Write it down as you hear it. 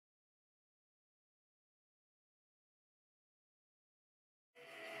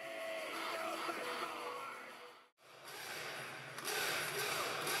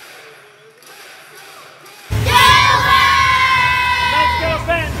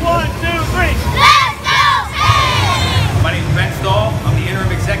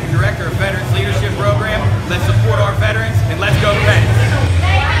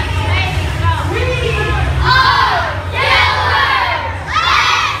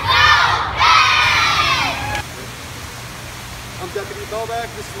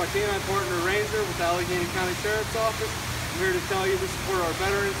Spellback. This is my canine partner Ranger with the Allegheny County Sheriff's Office. I'm here to tell you we support our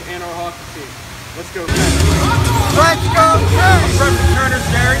veterans and our hockey team. Let's go Pens! Let's go Pens! I'm Turner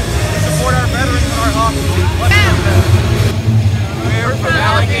Jerry. We support our veterans and our hockey team. Let's go Pens! We're from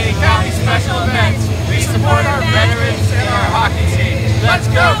Allegheny County Special Events. We support our veterans and our hockey team.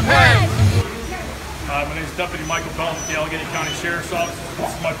 Let's go Pens! My name is Deputy Michael Bell with the Allegheny County Sheriff's Office.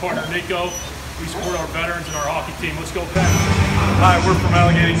 This is my partner Nico. We support our veterans and our hockey team. Let's go Pens! Hi, we're from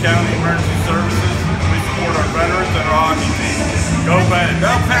Allegheny County Emergency Services. We support our veterans and our hockey team. Go Pens! Go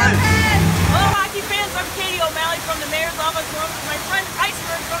Pens!